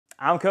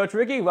I'm Coach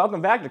Ricky. Welcome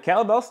back to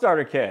Kettlebell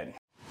Starter Kit.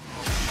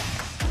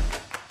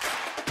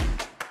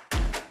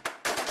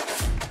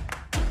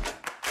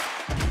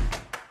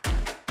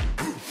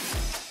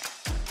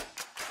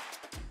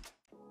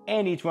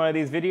 In each one of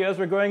these videos,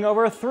 we're going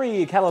over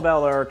 3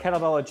 kettlebell or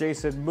kettlebell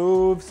adjacent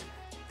moves.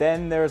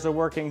 Then there's a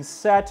working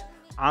set.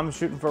 I'm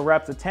shooting for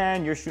reps of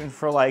 10. You're shooting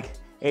for like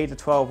 8 to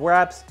 12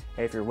 reps.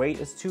 If your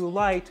weight is too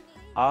light,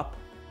 up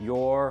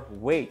your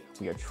weight.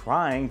 We are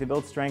trying to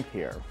build strength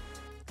here.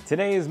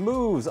 Today's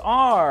moves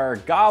are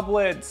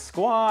goblet,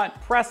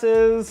 squat,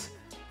 presses,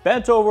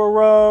 bent over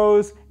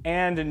rows,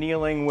 and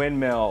kneeling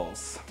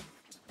windmills.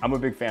 I'm a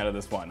big fan of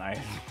this one.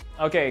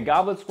 Okay,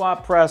 goblet,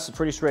 squat, press,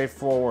 pretty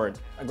straightforward.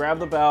 I grab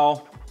the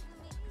bell,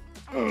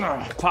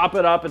 pop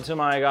it up into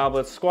my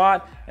goblet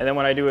squat, and then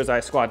what I do is I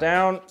squat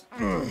down,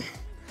 and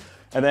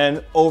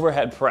then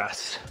overhead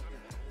press.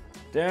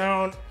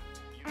 Down,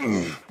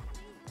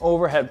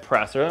 overhead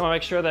press. I really wanna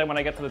make sure that when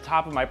I get to the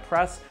top of my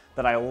press,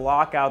 that I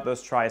lock out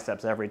those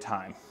triceps every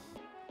time.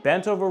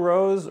 Bent over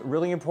rows,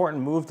 really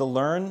important move to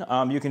learn.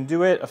 You can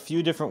do it a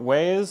few different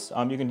ways.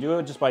 You can do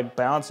it just by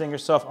balancing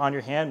yourself on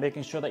your hand,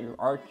 making sure that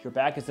your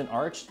back isn't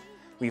arched.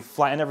 We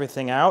flatten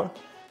everything out.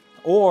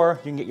 Or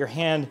you can get your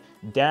hand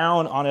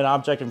down on an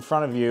object in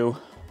front of you.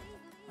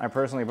 I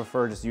personally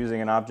prefer just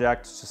using an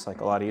object. It's just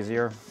like a lot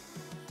easier.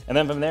 And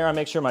then from there, I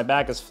make sure my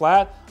back is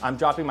flat. I'm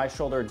dropping my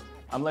shoulder.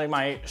 I'm letting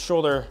my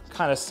shoulder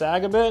kind of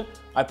sag a bit.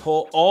 I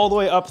pull all the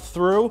way up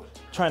through,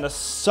 trying to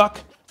suck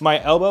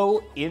my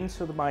elbow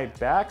into my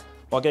back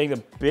while getting a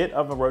bit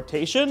of a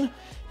rotation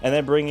and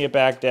then bringing it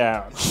back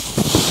down.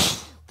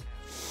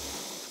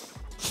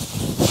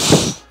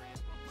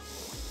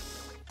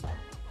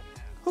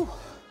 Whew.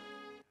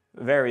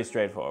 Very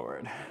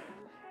straightforward.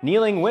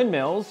 Kneeling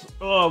windmills.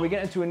 Oh, we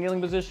get into a kneeling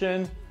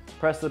position,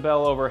 press the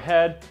bell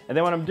overhead, and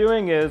then what I'm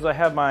doing is I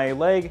have my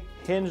leg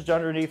hinged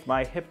underneath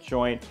my hip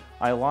joint.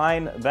 I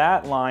line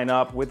that line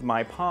up with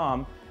my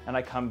palm and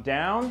I come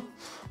down,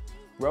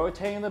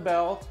 rotating the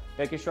bell,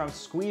 making sure I'm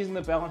squeezing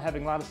the bell and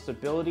having a lot of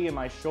stability in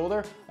my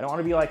shoulder. I don't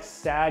want to be like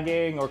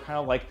sagging or kind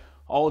of like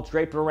all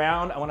draped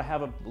around. I want to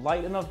have a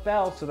light enough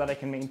bell so that I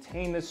can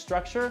maintain this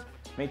structure,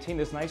 maintain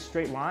this nice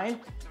straight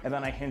line, and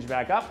then I hinge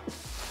back up.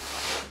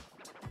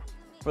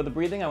 For the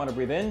breathing, I want to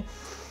breathe in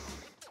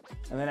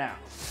and then out.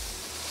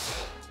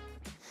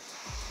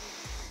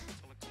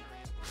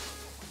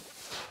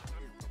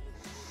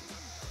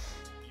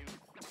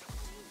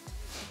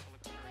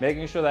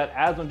 Making sure that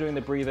as I'm doing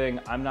the breathing,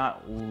 I'm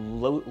not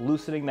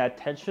loosening that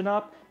tension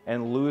up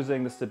and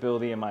losing the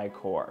stability in my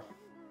core.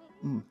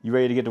 You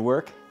ready to get to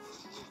work?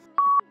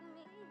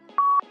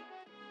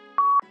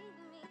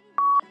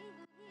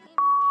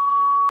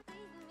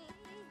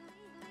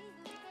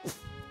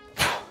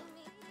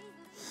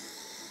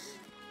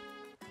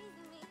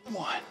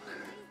 One,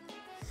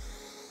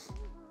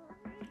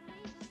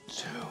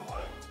 2,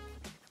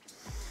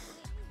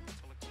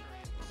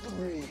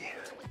 3,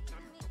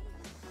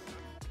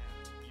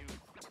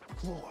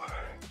 4,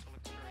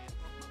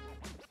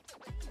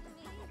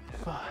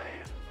 5,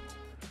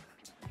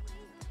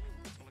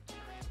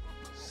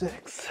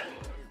 6,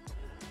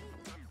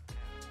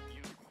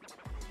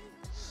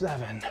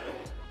 7,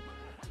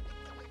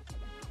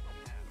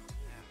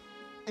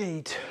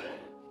 8,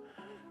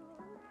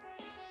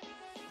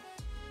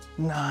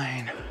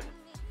 9,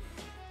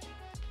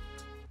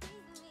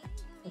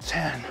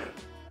 10.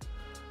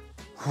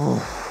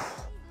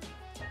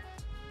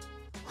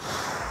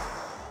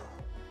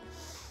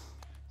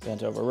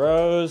 Bent over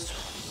rows.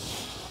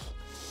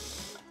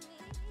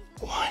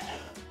 1,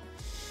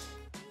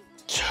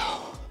 2,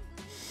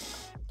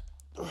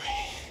 3,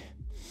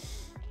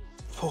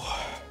 4,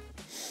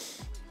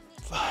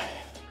 5,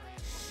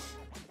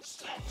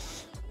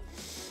 6,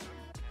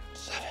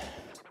 7,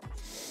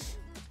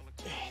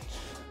 8,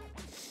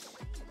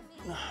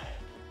 9,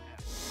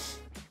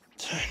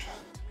 10.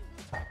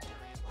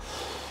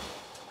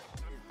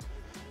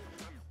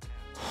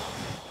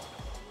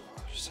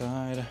 Other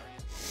side.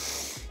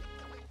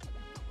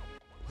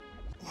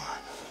 1,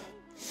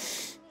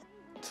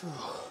 2,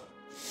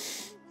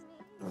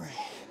 3,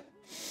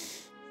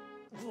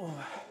 4,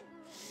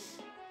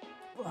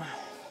 5,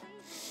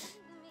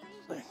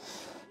 6,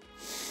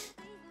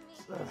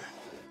 7,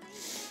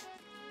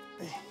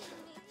 8,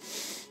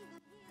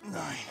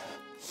 9,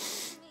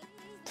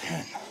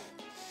 10.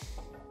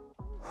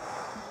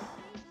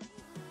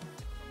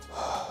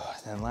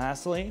 And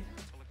lastly,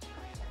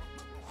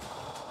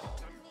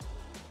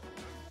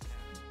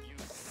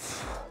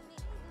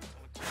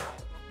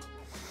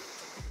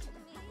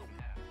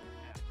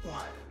 1,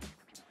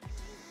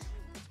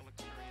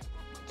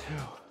 2,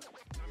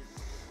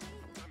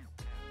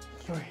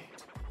 3,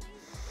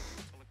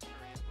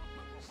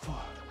 4,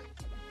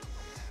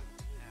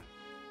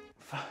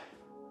 5,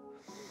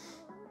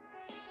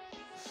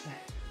 6,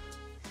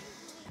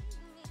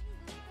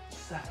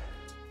 7,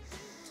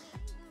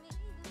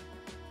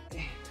 8,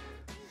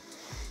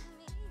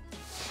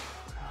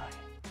 9,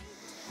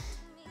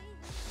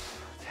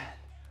 10.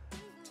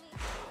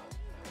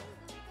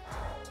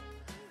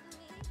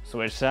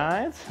 Switch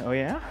sides. Oh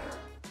yeah.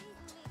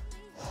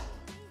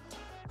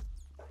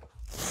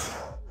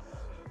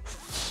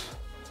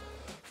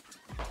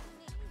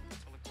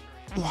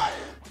 1,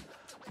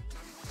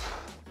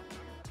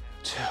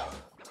 2,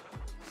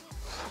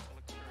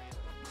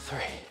 3,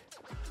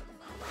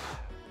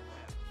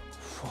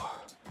 4,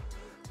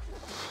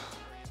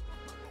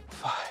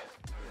 5,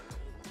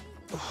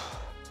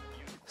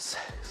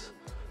 6,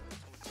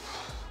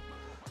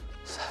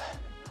 7,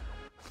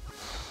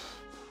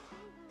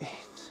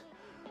 8,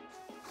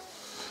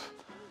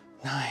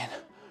 9,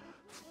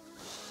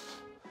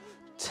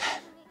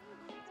 10.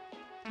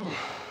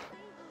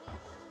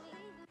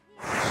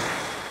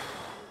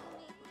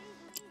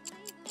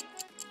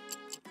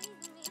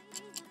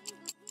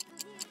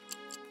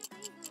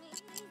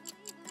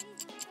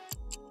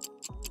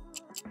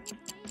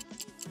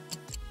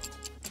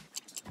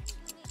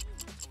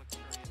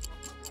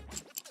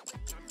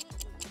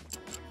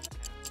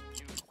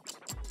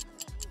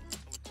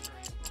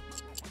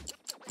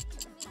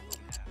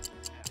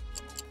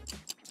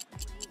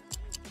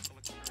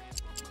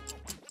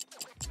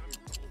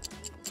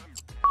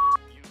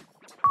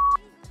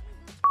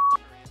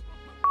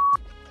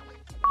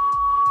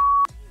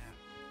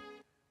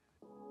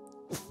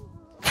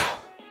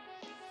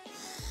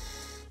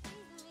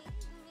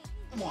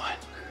 One,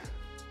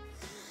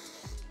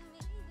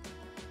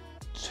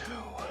 2,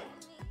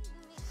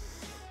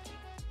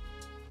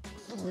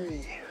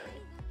 3,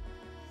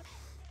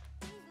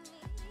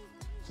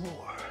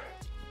 4,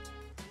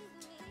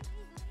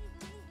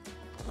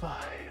 5,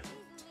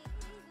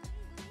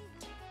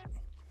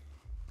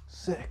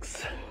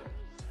 6,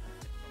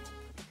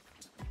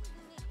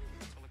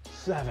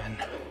 7,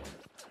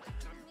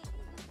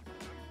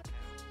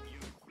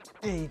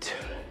 8,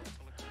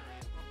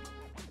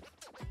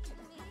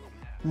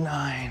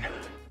 9,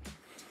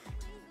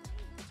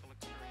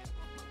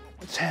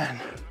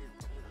 10.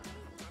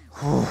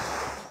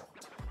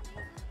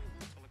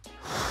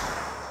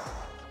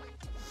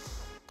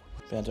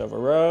 Bent over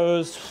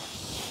rows.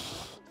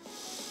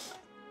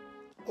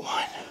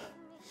 1,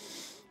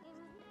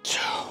 2,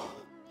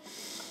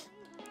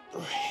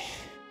 3,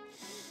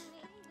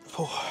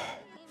 4,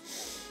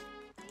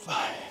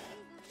 5,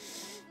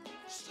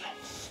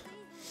 6,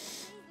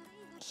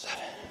 7,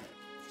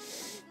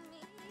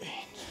 8,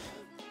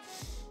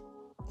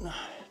 9,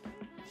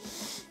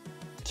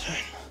 10.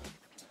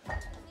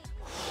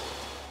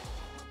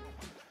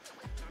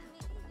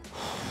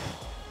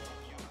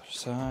 Other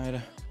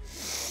side.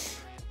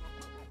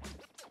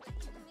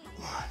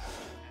 1,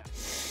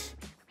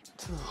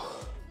 2,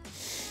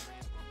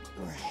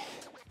 3,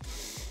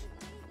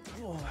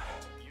 4,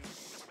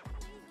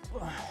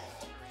 5,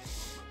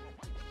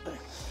 6,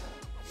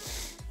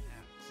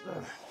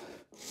 7,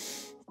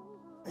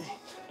 8,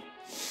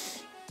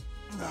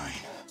 9,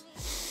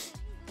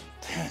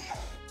 10.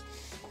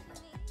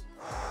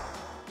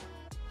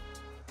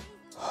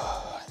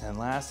 And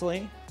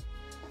lastly,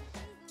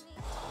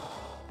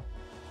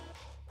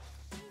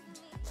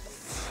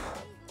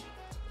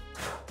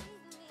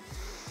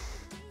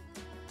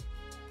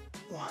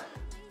 1,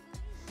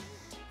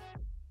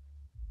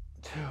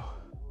 2,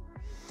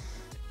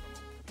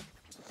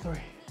 3,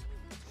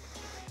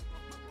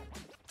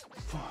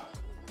 4,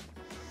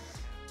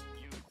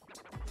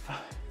 5,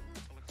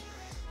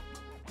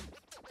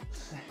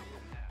 6,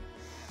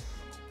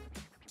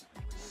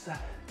 7,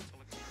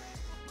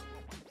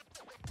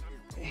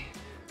 8,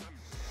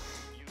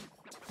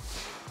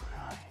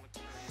 9,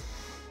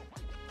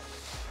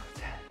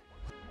 10.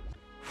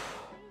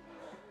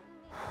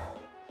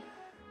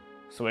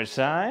 Switch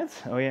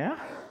sides. Oh yeah.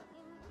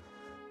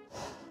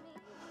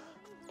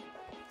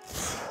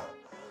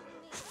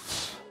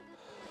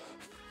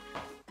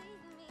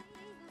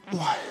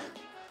 1,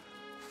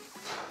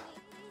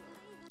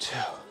 2,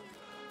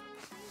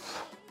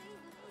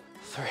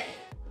 3,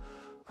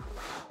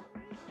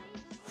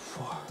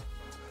 4,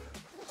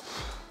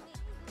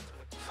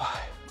 5,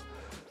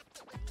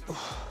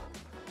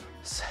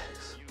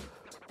 6,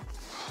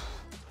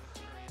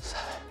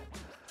 7,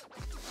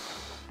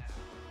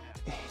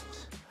 8,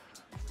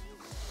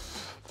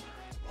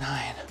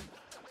 9,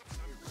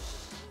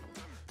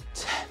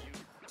 10.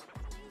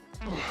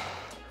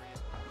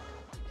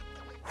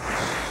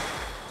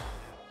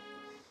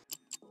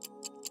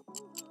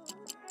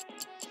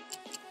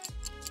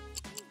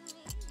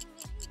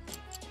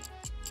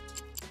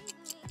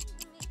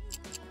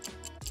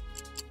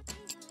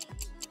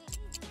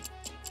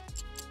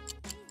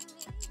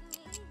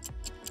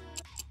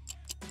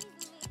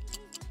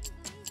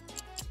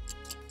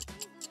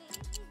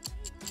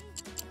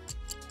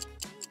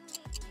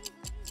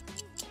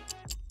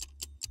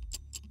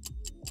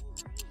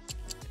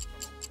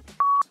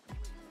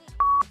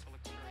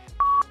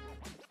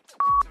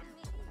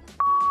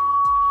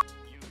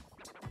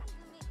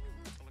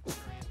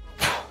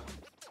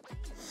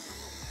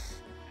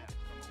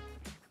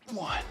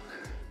 One,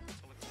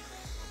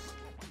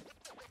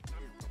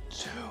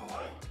 2,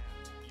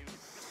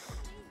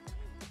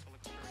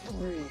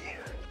 3,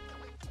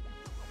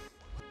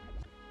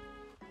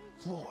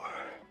 4,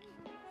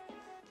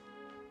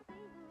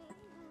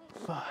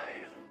 5,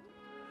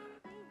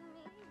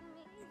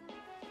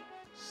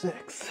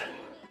 6,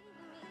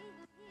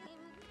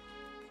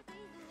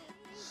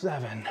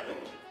 7,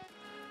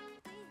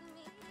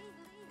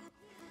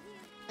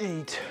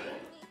 8,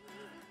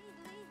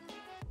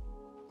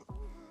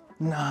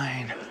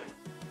 9,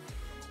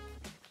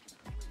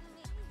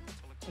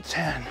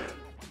 10.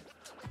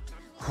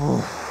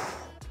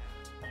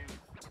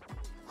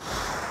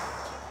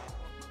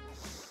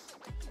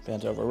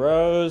 Bent over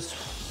rows.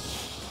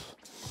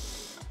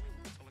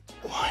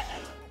 1,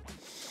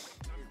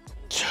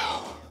 2,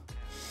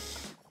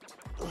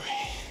 3,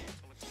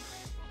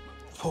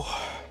 4,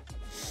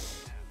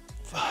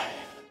 5,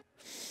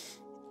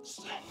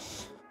 6,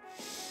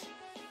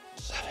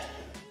 7,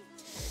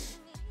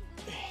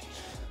 8,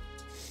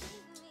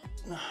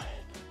 9,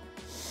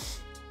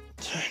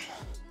 10.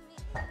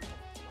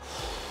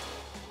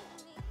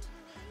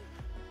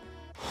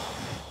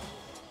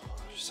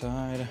 Other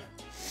side.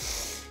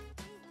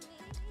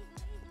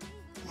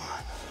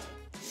 1,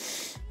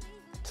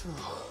 2,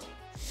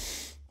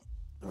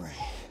 3,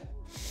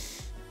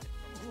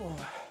 4,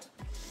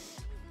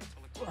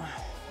 5,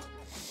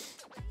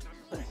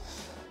 6,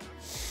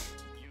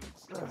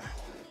 7,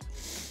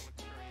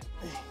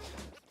 8,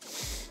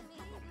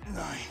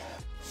 9,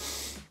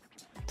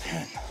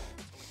 10.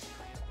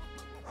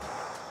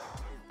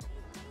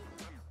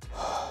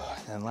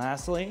 And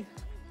lastly,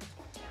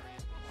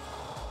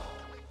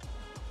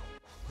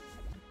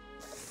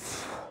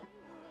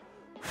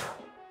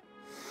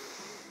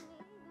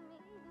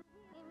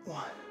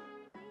 1,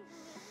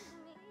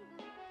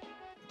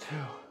 2,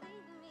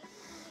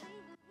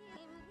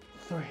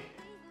 3,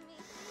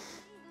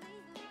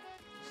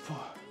 4,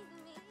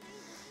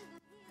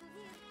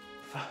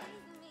 5,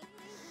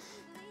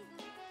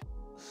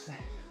 6,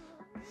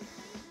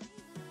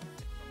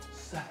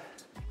 7,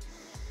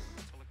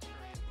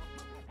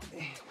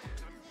 8,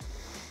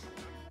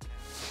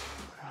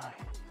 9,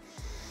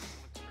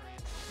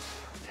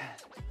 10.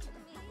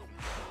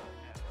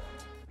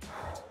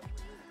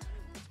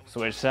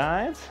 Switch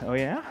sides. Oh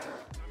yeah.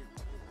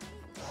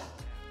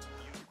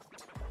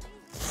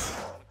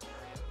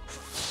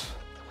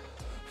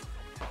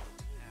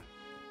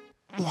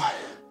 One,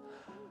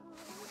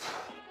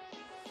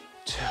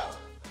 2,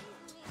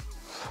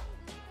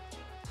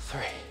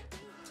 3,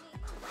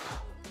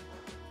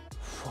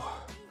 4,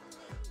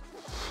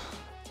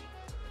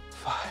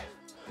 5,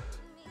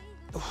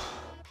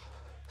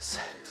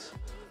 6,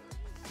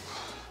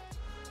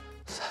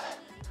 7,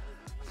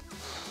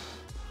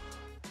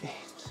 8,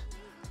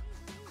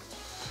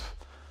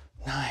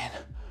 9,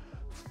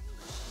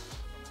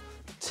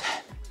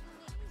 10.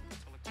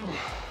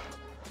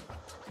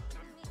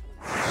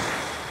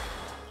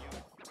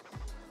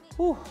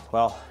 Whew.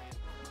 Well,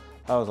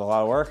 that was a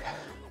lot of work.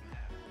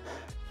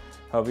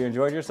 Hope you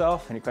enjoyed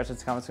yourself. Any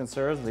questions, comments,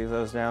 concerns, leave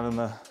those down in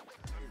the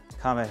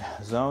comment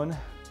zone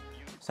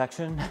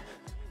section.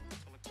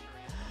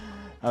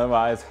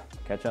 Otherwise,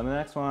 catch you on the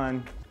next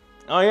one.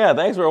 Oh yeah,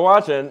 thanks for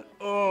watching.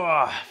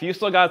 Ugh, if you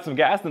still got some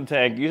gas in the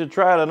tank, you should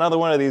try out another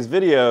one of these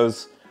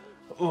videos.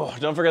 Ugh,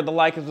 don't forget to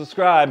like and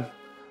subscribe.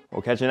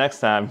 We'll catch you next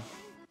time.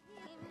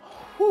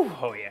 Whew,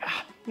 oh yeah.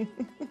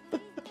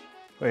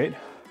 Wait.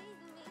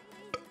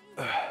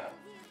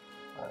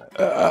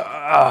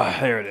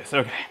 There it is,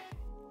 okay.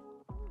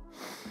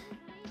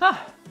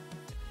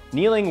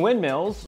 Kneeling windmills